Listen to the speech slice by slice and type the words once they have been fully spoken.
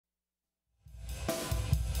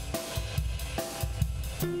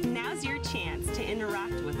Now's your chance to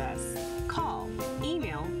interact with us. Call,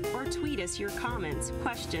 email, or tweet us your comments,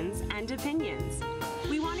 questions, and opinions.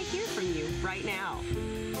 We want to hear from you right now.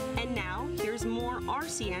 And now, here's more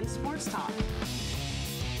RCN Sports Talk.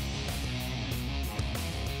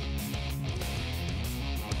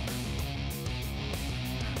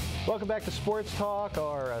 Welcome back to Sports Talk.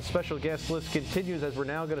 Our special guest list continues as we're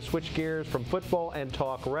now going to switch gears from football and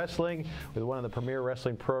talk wrestling with one of the premier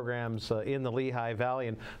wrestling programs in the Lehigh Valley,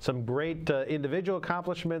 and some great individual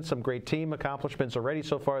accomplishments, some great team accomplishments already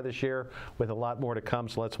so far this year, with a lot more to come.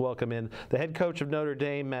 So let's welcome in the head coach of Notre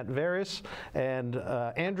Dame, Matt Veris, and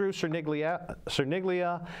Andrew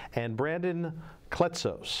Cerniglia and Brandon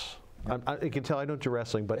Kletzos. I can tell I don't do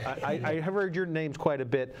wrestling, but I have heard your names quite a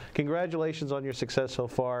bit. Congratulations on your success so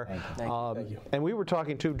far. Thank you. And we were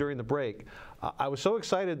talking, too, during the break. I was so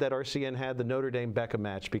excited that RCN had the Notre Dame-Becca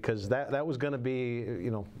match, because that was going to be,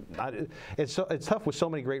 you know, it's tough with so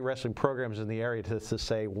many great wrestling programs in the area to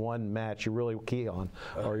say one match you really key on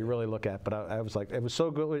or you really look at. But I was like, it was so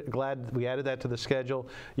good. Glad we added that to the schedule.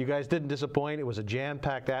 You guys didn't disappoint. It was a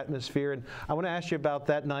jam-packed atmosphere. And I want to ask you about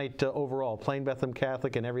that night overall, playing Bethlehem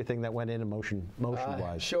Catholic and everything that went in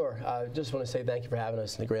motion-wise. Sure. I just want to say thank you for having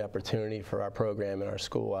us, and a great opportunity for our program and our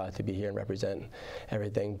school to be here and represent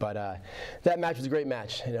everything. But that match was a great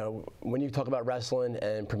match. You know, when you talk about wrestling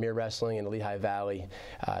and premier wrestling in the Lehigh Valley,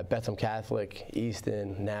 Bethlehem Catholic,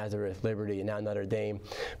 Easton, Nazareth, Liberty, and now Notre Dame.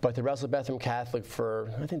 But to wrestle Bethlehem Catholic for,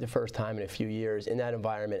 I think, the first time in a few years in that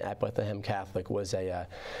environment at Bethlehem Catholic was a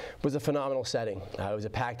phenomenal setting. It was a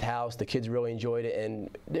packed house. The kids really enjoyed it, and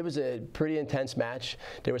it was a pretty intense match.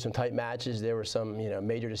 There were some tight matches. There were some, you know,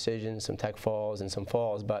 major decisions, some tech falls and some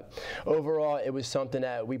falls. But overall, it was something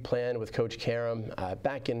that we planned with Coach Karam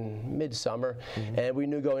back in midsummer. And we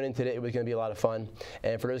knew going into it, it was going to be a lot of fun.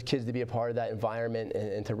 And for those kids to be a part of that environment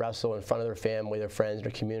and to wrestle in front of their family, their friends,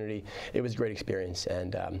 their community, it was a great experience.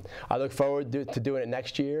 And I look forward to doing it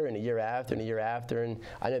next year and the year after and the year after. And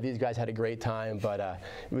I know these guys had a great time, but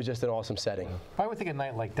it was just an awesome setting. I would think a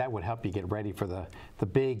night like that would help you get ready for the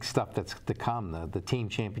big stuff that's to come, the team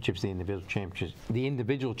championships, the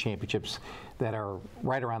individual championships that are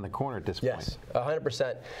right around the corner at this point. Yes,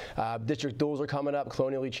 100%. District duels are coming up,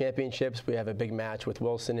 Colonial League championships. We have a big match with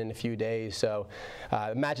Wilson in a few days. So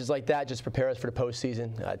matches like that just prepare us for the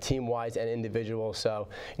postseason, team-wise and individual. So,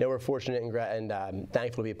 you know, we're fortunate and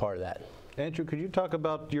thankful to be a part of that. Andrew, could you talk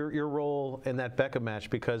about your role in that Becca match?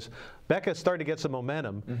 Because Becca started to get some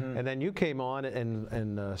momentum, and then you came on,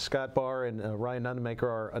 and Scott Barr and Ryan Nunemaker,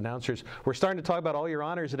 our announcers, were starting to talk about all your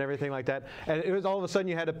honors and everything like that. And it was all of a sudden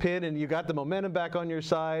you had a pin, and you got the momentum back on your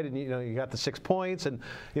side, and you got the 6 points, and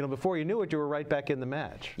before you knew it, you were right back in the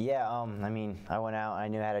match. Yeah, I mean, I went out, I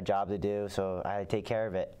knew I had a job to do, so I had to take care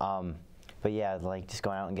of it. But yeah, like just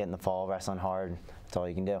going out and getting the fall, wrestling hard, that's all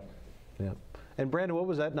you can do. Yeah. And Brandon, what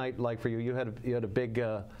was that night like for you? You had a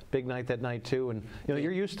big night that night too, and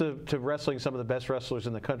you're used to wrestling some of the best wrestlers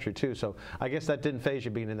in the country too. So I guess that didn't faze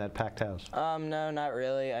you being in that packed house. No, not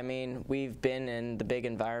really. I mean, we've been in the big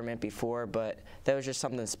environment before, but that was just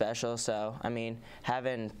something special. So I mean,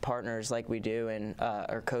 having partners like we do and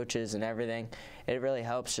our coaches and everything, it really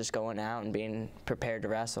helps just going out and being prepared to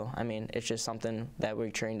wrestle. I mean, it's just something that we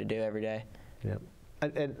train to do every day. Yeah.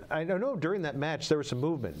 And I know during that match there was some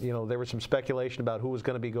movement. There was some speculation about who was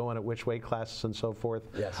going to be going at which weight classes and so forth.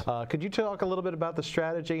 Yes. Could you talk a little bit about the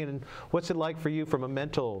strategy and what's it like for you from a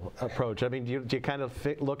mental approach? I mean, do you kind of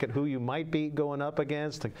look at who you might be going up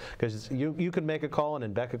against? Because you can make a call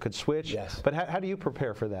and Becca could switch. Yes. But how do you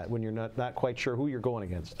prepare for that when you're not quite sure who you're going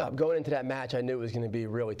against? Going into that match, I knew it was going to be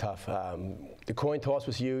really tough. The coin toss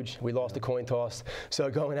was huge. We lost the coin toss. So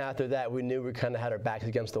going after that, we knew we kind of had our backs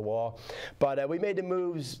against the wall. But we made the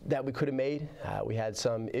moves that we could have made. We had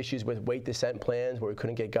some issues with weight descent plans where we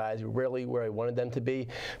couldn't get guys really where we wanted them to be.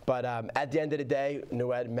 But at the end of the day, no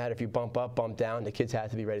matter if you bump up, bump down, the kids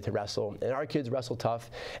have to be ready to wrestle. And our kids wrestle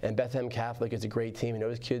tough. And Bethlehem Catholic is a great team. And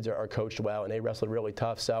those kids are coached well, and they wrestled really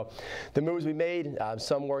tough. So the moves we made,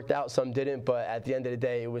 some worked out, some didn't. But at the end of the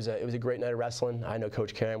day, it was a great night of wrestling. I know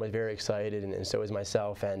Coach Karen was very excited, and so was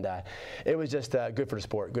myself. And it was just good for the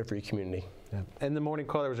sport, good for your community. Yeah. In the Morning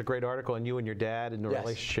Call, there was a great article on you and your dad and the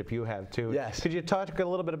relationship you have too. Yes. Could you talk a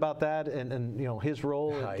little bit about that and his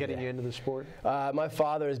role in getting you into the sport? My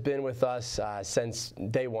father has been with us since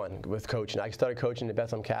day one with coaching. I started coaching the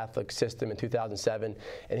Bethlehem Catholic system in 2007,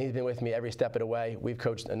 and he's been with me every step of the way. We've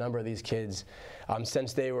coached a number of these kids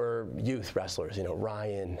since they were youth wrestlers.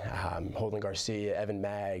 Ryan, Holden Garcia, Evan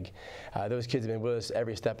Mag. Those kids have been with us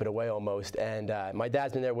every step of the way almost. And my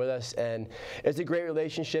dad's been there with us, and it's a great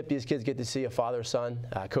relationship. These kids get to see see a father-son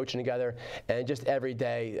coaching together, and just every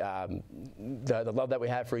day the love that we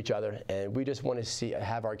have for each other. And we just want to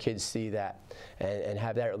have our kids see that and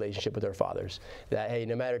have that relationship with their fathers. That, hey,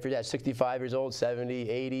 no matter if your dad's 65 years old, 70,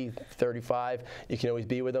 80, 35, you can always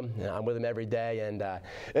be with them. I'm with them every day, and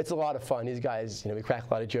it's a lot of fun. These guys, we crack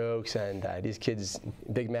a lot of jokes, and these kids,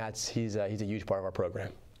 Big Matt's, he's a huge part of our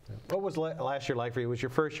program. What was last year like for you? It was your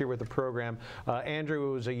first year with the program. Andrew,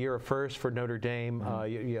 it was a year of first for Notre Dame.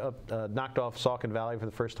 You knocked off Saucon Valley for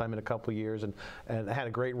the first time in a couple of years, and had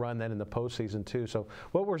a great run then in the postseason too. So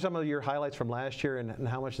what were some of your highlights from last year, and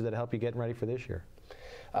how much did that help you getting ready for this year?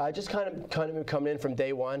 Just kind of coming in from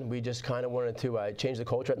day one, we just kind of wanted to change the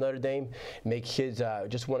culture at Notre Dame, make kids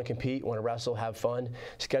just want to compete, want to wrestle, have fun,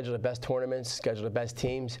 schedule the best tournaments, schedule the best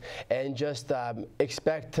teams, and just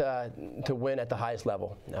expect to win at the highest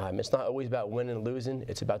level. It's not always about winning and losing,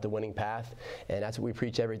 it's about the winning path, and that's what we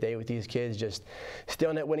preach every day with these kids, just stay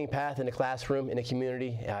on that winning path in the classroom, in the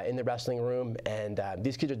community, in the wrestling room, and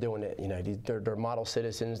these kids are doing it. They're model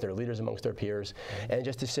citizens, they're leaders amongst their peers, and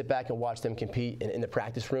just to sit back and watch them compete in the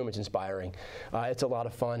practice room, it's inspiring. It's a lot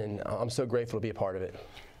of fun, and I'm so grateful to be a part of it.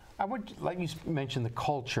 I would like you mention the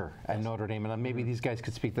culture at Notre Dame, and maybe these guys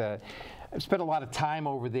could speak to that. I've spent a lot of time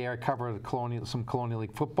over there. I cover some Colonial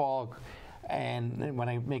League football, and when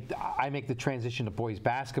I make the transition to boys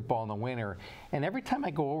basketball in the winter, and every time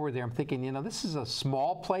I go over there, I'm thinking, this is a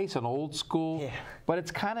small place, an old school, but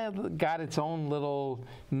it's kind of got its own little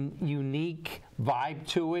unique vibe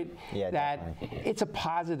to it. Yeah, that definitely. It's a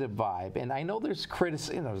positive vibe, and I know there's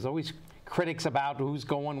criticism. There's always critics about who's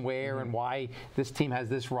going where and why this team has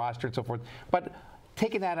this roster and so forth. But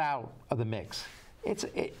taking that out of the mix,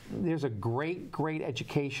 there's a great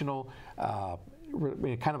educational.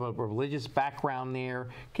 Kind of a religious background there.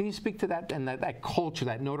 Can you speak to that and that culture,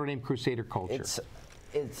 that Notre Dame Crusader culture?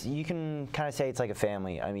 You can kind of say it's like a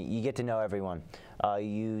family. I mean, you get to know everyone.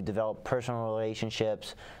 You develop personal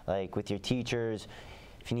relationships, like with your teachers.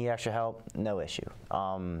 If you need extra help, no issue.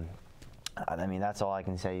 I mean, that's all I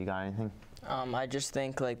can say. You got anything? I just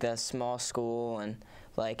think like that small school and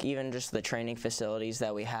like even just the training facilities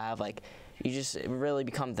that we have, like you just really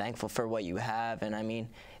become thankful for what you have, and I mean,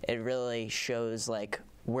 it really shows like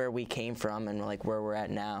where we came from and like where we're at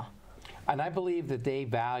now. And I believe that they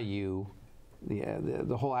value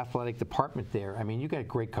the whole athletic department there. I mean, you got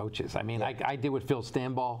great coaches. I mean, I deal with Phil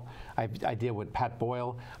Stanball. I deal with Pat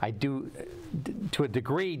Boyle. I do, to a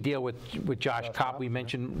degree, deal with Josh Kopp. We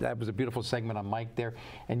mentioned that was a beautiful segment on Mike there.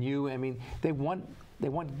 And I mean, they want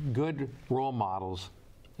good role models.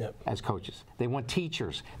 Yep. As coaches, they want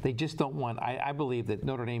teachers. They just don't want. I believe that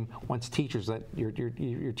Notre Dame wants teachers that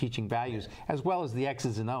you're teaching values as well as the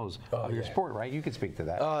X's and O's of your sport, right? You can speak to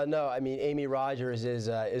that. No, I mean Amy Rogers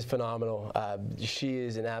is phenomenal. She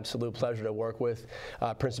is an absolute pleasure to work with.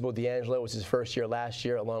 Principal D'Angelo was his first year last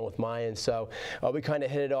year, along with Mayan. So we kind of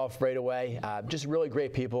hit it off right away. Just really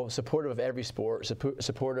great people, supportive of every sport,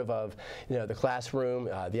 supportive of the classroom,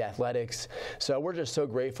 the athletics. So we're just so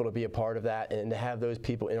grateful to be a part of that and to have those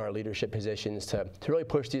people in our leadership positions to really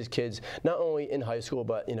push these kids, not only in high school,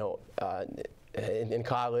 but in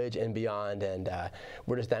college and beyond, and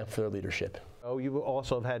we're just thankful for their leadership. Oh, you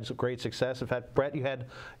also have had some great success. In fact, Brett,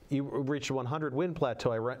 you reached a 100-win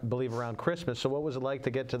plateau, I believe, around Christmas. So what was it like to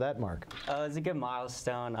get to that mark? It was a good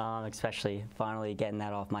milestone, especially finally getting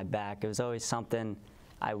that off my back. It was always something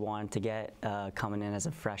I wanted to get coming in as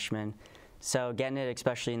a freshman. So getting it,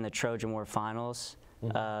 especially in the Trojan War finals,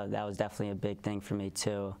 that was definitely a big thing for me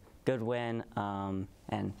too. Good win,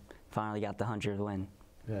 and finally got the 100th win.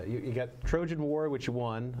 Yeah, you got Trojan War, which you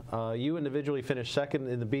won. You individually finished second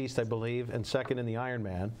in the Beast, I believe, and second in the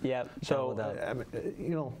Ironman. Yep. So,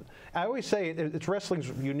 I always say it's wrestling's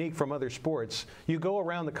unique from other sports. You go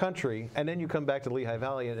around the country, and then you come back to Lehigh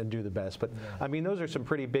Valley and do the best. But I mean, those are some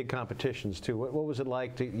pretty big competitions too. What was it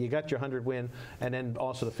like? You got your 100 win, and then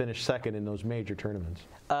also to finish second in those major tournaments.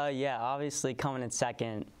 Yeah, obviously coming in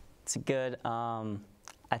second, it's good.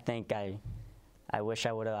 I think I wish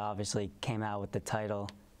I would have obviously came out with the title,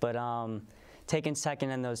 but taking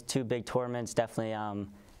second in those two big tournaments definitely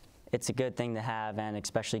it's a good thing to have, and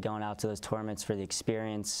especially going out to those tournaments for the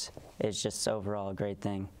experience is just overall a great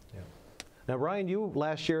thing. Yeah. Now, Ryan, you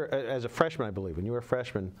last year, as a freshman, I believe, when you were a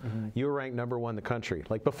freshman, you were ranked #1 in the country,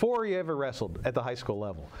 like before you ever wrestled at the high school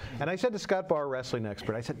level. And I said to Scott Barr, wrestling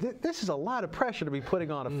expert, I said, this is a lot of pressure to be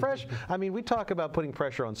putting on a freshman. I mean, we talk about putting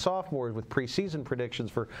pressure on sophomores with preseason predictions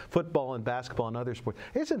for football and basketball and other sports.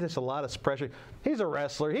 Isn't this a lot of pressure? He's a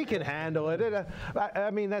wrestler. He can handle it. I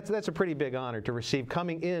mean, that's a pretty big honor to receive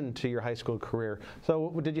coming into your high school career. So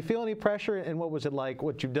did you feel any pressure, and what was it like,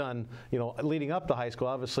 what you've done, leading up to high school,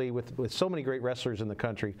 obviously, with so many many great wrestlers in the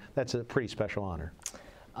country. That's a pretty special honor.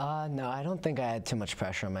 No, I don't think I had too much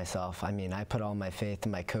pressure on myself. I mean, I put all my faith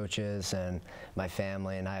in my coaches and my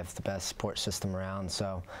family, and I have the best support system around.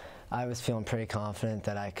 So I was feeling pretty confident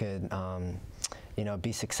that I could, you know,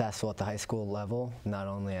 be successful at the high school level, not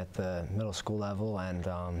only at the middle school level, and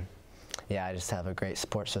yeah, I just have a great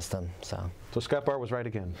support system. So Scott Bart was right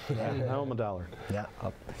again. I owe him $1. Yeah.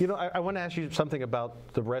 You know, I want to ask you something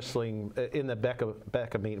about the wrestling in the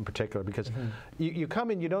Becca meet in particular, because you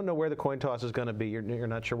come in, you don't know where the coin toss is going to be. You're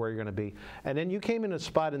not sure where you're going to be, and then you came in a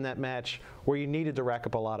spot in that match where you needed to rack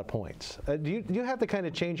up a lot of points. Do you have to kind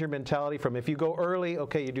of change your mentality from, if you go early,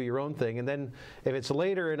 okay, you do your own thing, and then if it's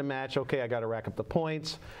later in a match, okay, I got to rack up the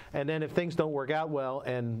points, and then if things don't work out well,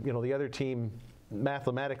 and you know the other team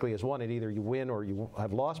mathematically has won it, either you win or you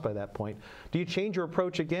have lost by that point. Do you change your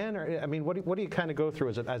approach again, or I mean, what do you kind of go through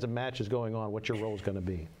as a match is going on? What your role is going to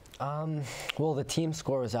be? Well, the team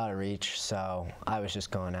score was out of reach, so I was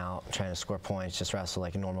just going out trying to score points, just wrestle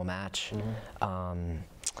like a normal match.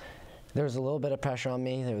 There was a little bit of pressure on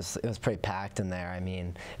me. It was pretty packed in there. I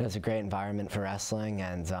mean, it was a great environment for wrestling,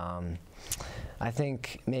 and I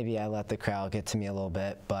think maybe I let the crowd get to me a little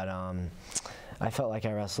bit, but I felt like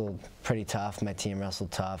I wrestled pretty tough. My team wrestled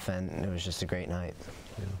tough, and it was just a great night.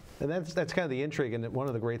 Yeah. And that's kind of the intrigue, and one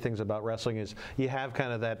of the great things about wrestling is you have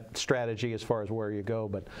kind of that strategy as far as where you go.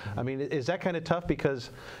 But I mean, is that kind of tough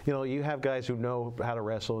because you know you have guys who know how to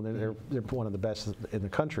wrestle, and they're one of the best in the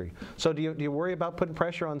country. So do you worry about putting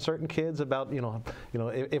pressure on certain kids about you know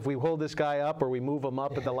if we hold this guy up or we move him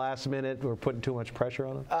up at the last minute, we're putting too much pressure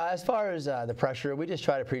on him? As far as the pressure, we just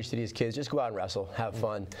try to preach to these kids: just go out and wrestle, have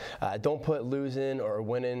fun. Don't put losing or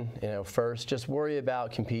winning first. Just worry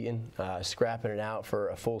about competing, scrapping it out for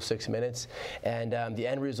a full 6 minutes, and the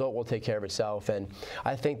end result will take care of itself. And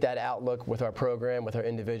I think that outlook with our program, with our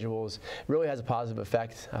individuals, really has a positive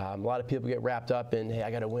effect. A lot of people get wrapped up in, hey,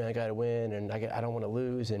 I got to win, and I don't want to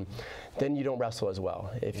lose, and then you don't wrestle as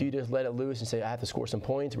well. If you just let it loose and say, I have to score some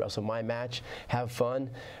points, wrestle my match, have fun,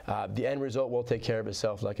 the end result will take care of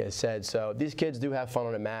itself, like I said. So these kids do have fun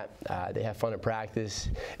on the mat. They have fun in practice.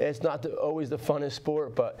 It's not always the funnest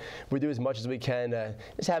sport, but we do as much as we can to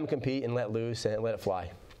just have them compete and let loose and let it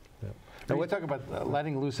fly. When we talk about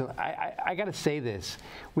letting loose, I got to say this: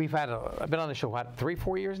 I've been on the show what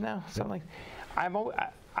 3-4 years now, something like.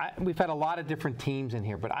 We've had a lot of different teams in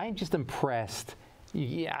here, but I'm just impressed.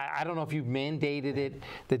 Yeah, I don't know if you've mandated it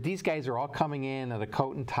that these guys are all coming in at a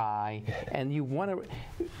coat and tie, and you want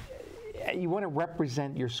to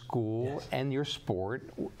represent your school and your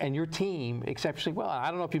sport and your team exceptionally well. I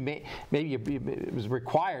don't know if maybe it was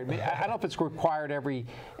required. I don't know if it's required every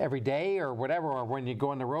day or whatever, or when you go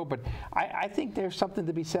on the road. But I think there's something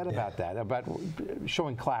to be said about that, about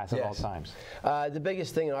showing class at all times. The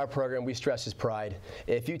biggest thing in our program we stress is pride.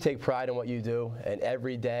 If you take pride in what you do, and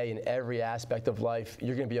every day in every aspect of life,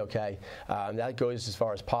 you're going to be okay. That goes as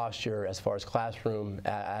far as posture, as far as classroom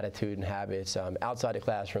attitude and habits, outside the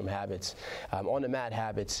classroom habits. On the mat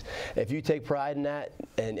habits. If you take pride in that,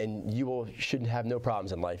 and you should have no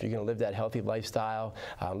problems in life. You're going to live that healthy lifestyle,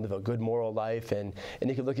 live a good moral life, and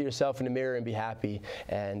you can look at yourself in the mirror and be happy.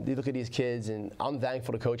 And you look at these kids, and I'm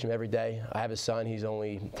thankful to coach them every day. I have a son, he's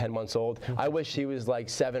only 10 months old. I wish he was like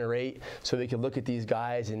 7 or 8 so they could look at these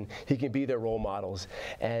guys and he can be their role models.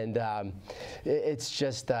 And it's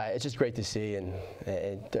just great to see, and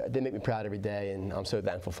they make me proud every day, and I'm so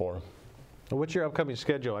thankful for them. What's your upcoming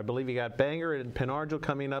schedule? I believe you got Bangor and Penargil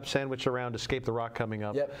coming up, sandwiched around Escape the Rock coming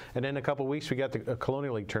up. Yep. And then in a couple of weeks, we got the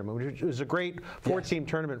Colonial League tournament, which is a great 4-team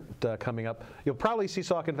tournament coming up. You'll probably see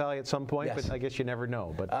Saucon Valley at some point, but I guess you never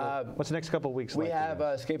know. But what's the next couple of weeks like? We have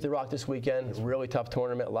Escape the Rock this weekend. It's a really tough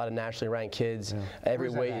tournament, a lot of nationally ranked kids.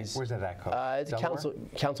 Where's that at, Coach? It's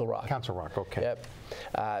Council Rock. Council Rock, okay.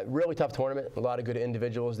 Yep. Really tough tournament. A lot of good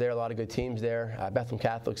individuals there, a lot of good teams there. Bethlehem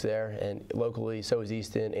Catholic's there, and locally, so is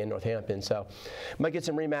Easton and Northampton. So might get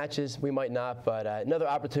some rematches, we might not, but another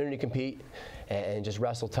opportunity to compete and just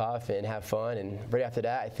wrestle tough and have fun. And right after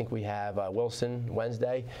that, I think we have Wilson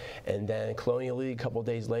Wednesday, and then Colonial League a couple of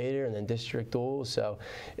days later, and then district duels. So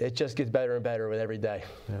it just gets better and better with every day.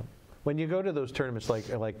 Yeah. When you go to those tournaments like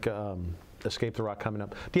Escape the Rock coming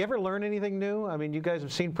up, do you ever learn anything new? I mean, you guys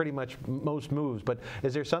have seen pretty much most moves, but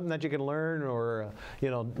is there something that you can learn, or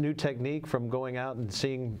new technique from going out and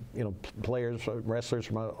seeing players, wrestlers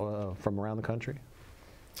from around the country?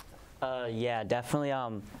 Yeah, definitely.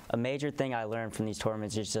 A major thing I learned from these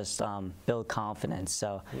tournaments is just build confidence.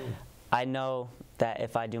 So I know that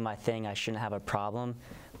if I do my thing, I shouldn't have a problem.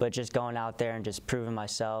 But just going out there and just proving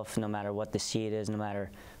myself, no matter what the seed is, no matter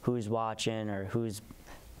who's watching or who's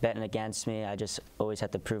betting against me, I just always have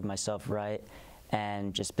to prove myself right.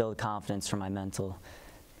 and just build confidence for my mental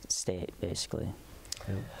state, basically.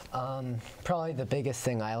 Probably the biggest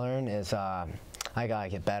thing I learned is I gotta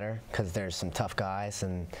get better, because there's some tough guys,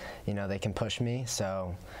 and you know they can push me.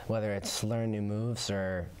 So whether it's learn new moves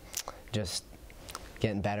or just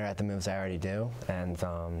getting better at the moves I already do, and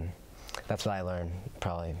that's what I learned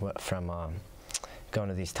probably from going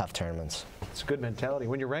to these tough tournaments. It's a good mentality.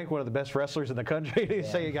 When you rank one of the best wrestlers in the country, you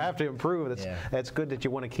say you have to improve. That's good that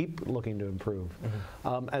you want to keep looking to improve.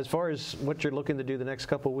 As far as what you're looking to do the next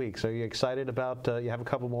couple of weeks, are you excited about? You have a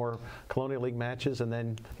couple more Colonial League matches, and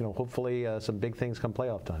then hopefully some big things come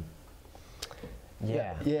playoff time.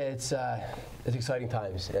 Yeah, it's exciting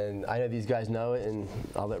times, and I know these guys know it, and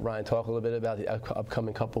I'll let Ryan talk a little bit about the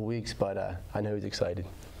upcoming couple weeks, but I know he's excited.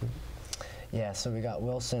 Yeah, so we got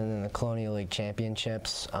Wilson in the Colonial League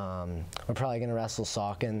Championships. We're probably going to wrestle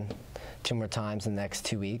Saucon 2 more times in the next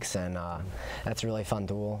 2 weeks, and that's a really fun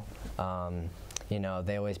duel. You know,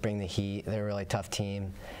 they always bring the heat. They're a really tough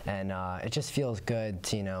team, and it just feels good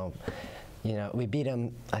to, we beat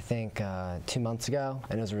them, I think, 2 months ago,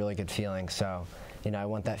 and it was a really good feeling. So, I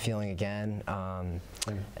want that feeling again.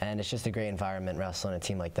 And it's just a great environment wrestling a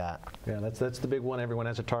team like that. Yeah, that's the big one everyone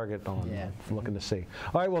has a target on. Yeah. Looking to see.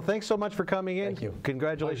 All right, well, thanks so much for coming in. Thank you.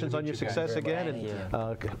 Congratulations on your success again,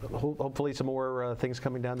 and hopefully some more things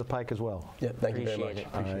coming down the pike as well. Yeah, thank you very much.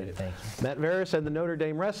 Appreciate it. Thank you. Matt Veras and the Notre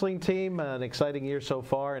Dame wrestling team, an exciting year so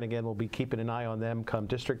far, and again, we'll be keeping an eye on them come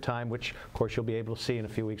district time, which, of course, you'll be able to see in a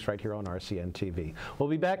few weeks right here on RCN TV. We'll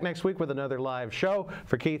be back next week with another live show.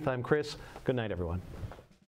 For Keith, I'm Chris. Good night, everyone.